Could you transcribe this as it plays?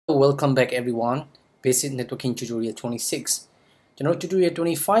Welcome back everyone. Basic networking tutorial 26. Tutorial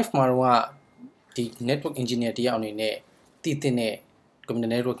 25 မှာတော့ဒီ network engineer တယောက်အနေနဲ့တည်တဲ့ computer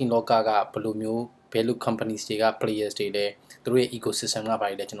networking လောကကဘယ်လိုမျိုး value companies တွေက players တွေလဲသူတို့ရဲ့ ecosystem ကဘာ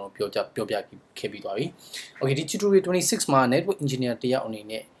တွေလဲကျွန်တော်ပြောပြခဲ့ပြီးသွားပြီ။ Okay ဒီ tutorial 26မှာ network engineer တယောက်အနေ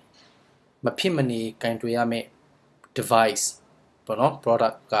နဲ့မဖြစ်မနေကင်တွေ့ရမယ့် device ပေါ့နော်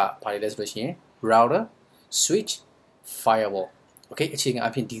product ကဘာတွေလဲဆိုလို့ရှိရင် router switch firewall Okay အခြေခံ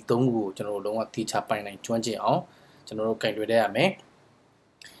အဖြစ်ဒီ၃ခုကိုကျွန်တော်တို့လုံးဝသီးခြားပိုင်နိုင်ကျွမ်းကျင်အောင်ကျွန်တော်တို့ကင်တွယ်တတ်ရမယ်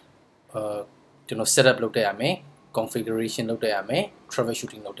ကျွန်တော် setup လုပ်တတ်ရမယ် configuration လုပ်တတ်ရမယ်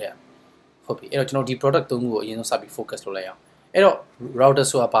troubleshooting လုပ်တတ်ရမယ်ဟုတ်ပြီအဲ့တော့ကျွန်တော်ဒီ product ၃ခုကိုအရင်ဆုံးစပြီး focus လုပ်လိုက်အောင်အဲ့တော့ router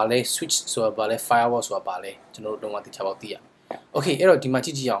ဆိုတာဘာလဲ switch ဆိုတာဘာလဲ firewall ဆိုတာဘာလဲကျွန်တော်တို့လုံးဝသီးခြားပေါက်သိရမယ် Okay အဲ့တော့ဒီမှာကြ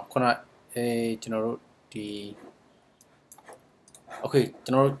ည့်အောင်ခုနကျွန်တော်တို့ဒီ Okay ကျွ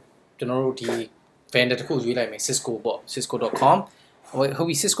န်တော်တို့ဒီ vendor တခုရွေးလိုက်မယ် Cisco ပေါ့ cisco.com ဟုတ်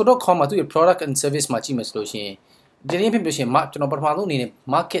ပြီ cisco.com မှာသူရဲ့ product and service မှာကြည့်မယ်ဆိုလို့ရှိရင်ဒီနေ့ဖြစ်လို့ရှိရင်ကျွန်တော်ပထမဆုံးအနေနဲ့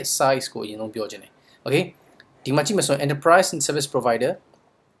market size ကိုအရင်ဆုံးပြောချင်တယ် Okay ဒီမှာကြည့်မယ်ဆိုရင် enterprise and service provider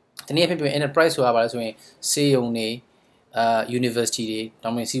ဒီနေ့ဖြစ်ပြီး enterprise ဆိုတာဘာလဲဆိုရင်စေယုံတွေuniversity တွေ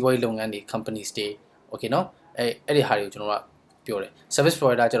နောက်မှစီးပွားရေးလုပ်ငန်းတွေ companies တွေ Okay เนาะအဲ့ဒီဟာတွေကိုကျွန်တော်ကပြောတယ် service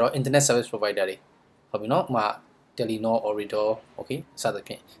provider ကျတော့ internet service provider တွေဟုတ်ပြီเนาะဥပမာ Telenor Ooredoo Okay စသ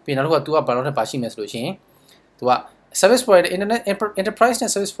ဖြင့်ပြီးနောက်တစ်ခုက तू ကဘာလို့ထပ်ပါရှိမယ်ဆိုလို့ရှိရင် तू ကservice provider internet enterprise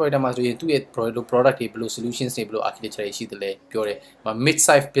နဲ့ service provider မှာဆိုရင်သူ့ရဲ့ product တွေဘယ်လို solutions တွေဘယ်လို architecture တွေရှိသလဲပြောတယ် mid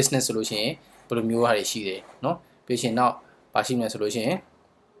size business ဆိုလို့ရှိရင်ဘယ်လိုမျိုးဟာတွေရှိတယ်เนาะပြီးရှင်နောက်ပါရှိမယ်ဆိုလို့ရှိရင်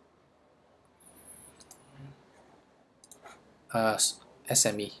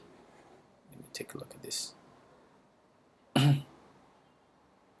SME let me take a look at this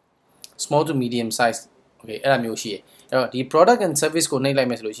small to medium size Okay အဲ့ဒါမျိုးရှိတယ်အဲ့တော့ဒီ product and service ကိုနှိပ်လိုက်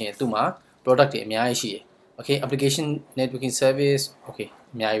မယ်ဆိုလို့ရှိရင်သူ့မှာ product တွေအများကြီးရှိတယ်Okay application networking service Okay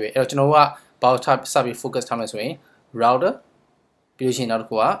အများကြီးပဲအဲ့တော့ကျွန်တော်ကဘာလို့စပြီး focus ထားမလဲဆိုရင် router ပြီးလို့ရှိရင်နောက်တစ်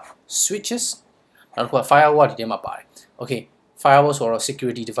ခုက switches နောက်တစ်ခုက firewall ဒီထဲမှာပါတယ် Okay firewall ဆိုတော့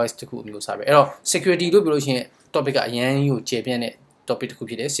security device တခုအမျိုးအစားပဲအဲ့တော့ security လို့ပြောလို့ရှိရင် topic ကအရင်ကြီးကိုကျေပြန့်တဲ့ topic တခု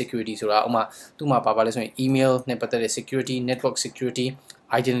ဖြစ်တယ် security ဆိုတာဥမာသူ့မှာပါလဲဆိုရင် email နဲ့ပတ်သက်တဲ့ security network security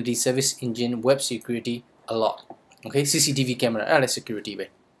identity service engine web security a lot Okay CCTV camera အဲ့ဒါလည်း security ပဲ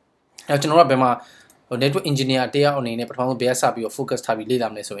အဲ့တော့ကျွန်တော်ကဘယ်မှာnetwork engineer တယောက်အနေနဲ့ပထမဆုံးဘယ်ကစပြီးတော့ focus ထားပြီးလေ့လာ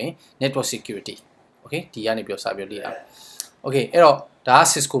မလဲဆိုရင် network security Okay ဒီကနေပြီးတော့စပြီးတော့လေ့လာ Okay အဲ့တော့ဒါက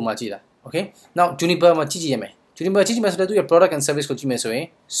Cisco မှာကြည့်တာ Okay now Juniper မှာကြည့်ရမယ် Juniper ကြည့်မယ်ဆိုတော့သူရဲ့ product and service ကိုကြည့်မယ်ဆိုရင်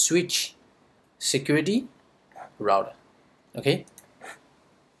switch security router Okay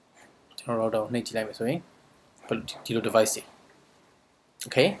ကျွန်တော် router ကိုနှိပ်ကြည့်လိုက်မယ်ဆိုရင်ဒီလို device တွေ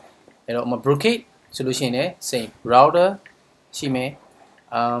Okay အဲ့တော့brocade solution နဲ့ same router ရှိမယ်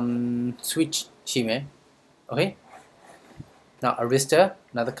switch ရှိမယ် Okay now Arista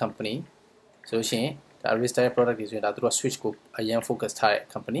another company ဆိုလို့ရှိရင်ဒါ Arista ရဲ့ product တွေဆိုရင်ဒါသူတို့ switch ကိုအရင် focus ထားတဲ့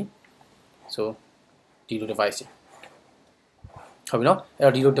company so ဒီလို device တွေဟုတ်ပြီနော်အဲ့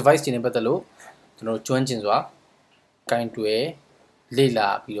တော့ဒီလို device တွေနဲ့ပတ်သက်လို့ကျွန်တော်ကျွမ်းကျင်စွာကင်တွယ်လေ့လာ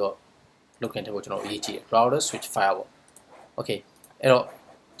ပြီးတော့လုပ်ခင်တဲ့ကိုကျွန်တော်အရေးကြီးတယ် router switch firewall Okay အဲ့တော့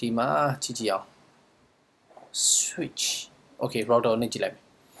ဒီမှာကြည့်အောင် switch Okay router နဲ့ကြည့်လိုက်မယ်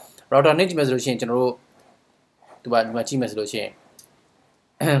router နဲ့ကြည့်မယ်ဆိုလို့ရှိရင်ကျွန်တော်တို့ဒီမှာကြည့်မယ်ဆိုလို့ရှိရင်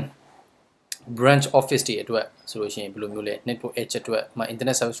branch office တွေအတွက်ဆိုလို့ရှိရင်ဘယ်လိုမျိုးလဲ network edge အတွက်မှာ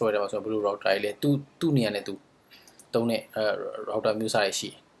internet service provider မှာဆိုတော့ဘယ်လို router တွေလဲသူ့နေရာနဲ့သူတုံးတဲ့ router မျိုးစားတွေရှိ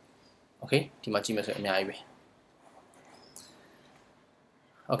တယ် Okay ဒီမှာကြည့်မယ်ဆိုရင်အများကြီးပဲ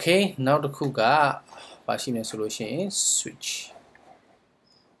Okay နောက်တစ်ခုကဘာရှိလဲဆိုလို့ရှိရင် switch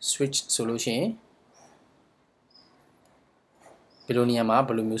ဆိုလို့ရှိရင်ဘယ်လိုနေရာမှာဘ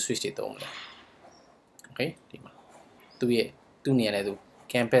ယ်လိုမျိုး switch တွေသုံးမလဲ Okay ဒီမှာသူ့နေရာနဲ့သူ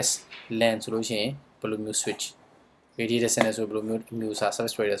campus LAN ဆိုလို့ရှိရင်ဘယ်လိုမျိုး switch radiator center ဆိုဘယ်လိုမျိုးစား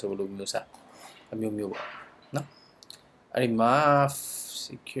service provider ဆိုဘယ်လိုမျိုးစားအမျိုးပေါ့နော်အဲ့ဒီမှာ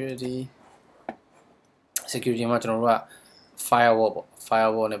security မှာကျွန်တော်တို့က firewall ပေါ့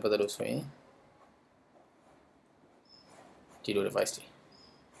firewall နဲ့ပတ်သက်လို့ဆိုရင်ဒီလို device တွေ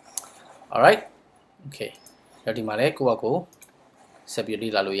Alright Okay အဲ့ဒီမှာလည်းကိုယ့်ဘက်ကိုဆက်ပြီး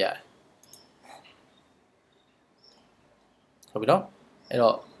လေ့လာလို့ရတယ်ဟုတ်ပြီနော်အဲ့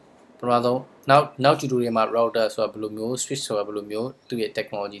တော့ပထမဆုံးနောက် tutorial မှာ router ဆိုတာဘယ်လိုမျိုး switch ဆိုတာဘယ်လိုမျိုးသူ့ရဲ့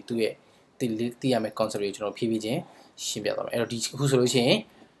technology သူ့ရဲ့သိရမယ့် concept တွေကျွန်တော်ဖြည်းဖြည်းချင်းရှင်းပြသွားမယ်အဲ့တော့ဒီအခုဆိုလို့ရှိရင်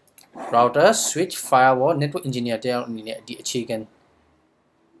router switch firewall network engineer တယောက်အနေနဲ့ဒီအခြေခံ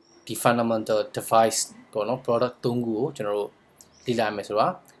ဒီ fundamental device ပေါ့နော် product ၃ခုကိုကျွန်တော်တို့လေ့လာမယ်ဆိုတာ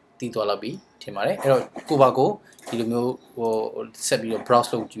သိသွားလောက်ပြီထင်ပါတယ်အဲ့တော့ကိုပါကိုဒီလိုမျိုးဆက်ပြီးတော့ browse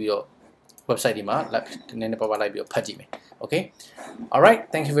လုပ်ကြည့်ပြီးတော့ website ဒီမှာနည်းနည်းပါးပါးလိုက်ပြီးတော့ဖတ်ကြည့်မယ် okay all right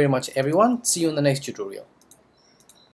thank you very much everyone see you in the next tutorial